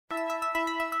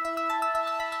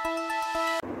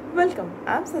Welcome,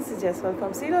 I'm Sasi Jaiswal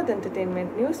from Seed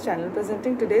Entertainment News Channel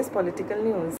presenting today's political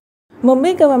news.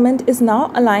 Mumbai government is now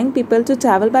allowing people to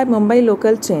travel by Mumbai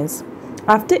local trains.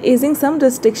 After easing some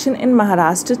restriction in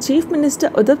Maharashtra, Chief Minister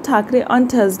Uddhav Thackeray on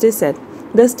Thursday said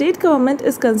the state government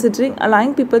is considering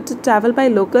allowing people to travel by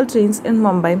local trains in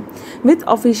Mumbai, with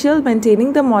officials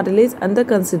maintaining the model is under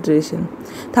consideration.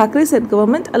 Thackeray said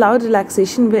government allowed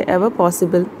relaxation wherever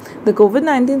possible. The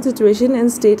COVID-19 situation in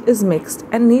state is mixed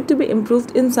and need to be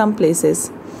improved in some places.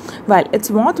 While it's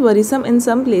more worrisome in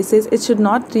some places, it should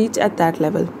not reach at that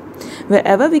level.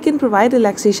 Wherever we can provide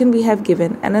relaxation we have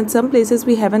given, and in some places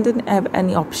we haven't have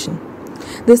any option.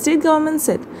 The state government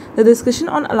said the discussion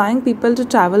on allowing people to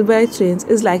travel by trains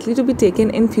is likely to be taken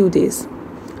in few days.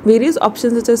 Various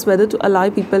options such as whether to allow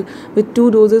people with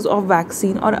 2 doses of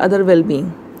vaccine or other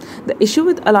well-being. The issue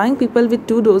with allowing people with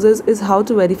 2 doses is how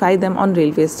to verify them on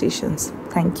railway stations.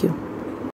 Thank you.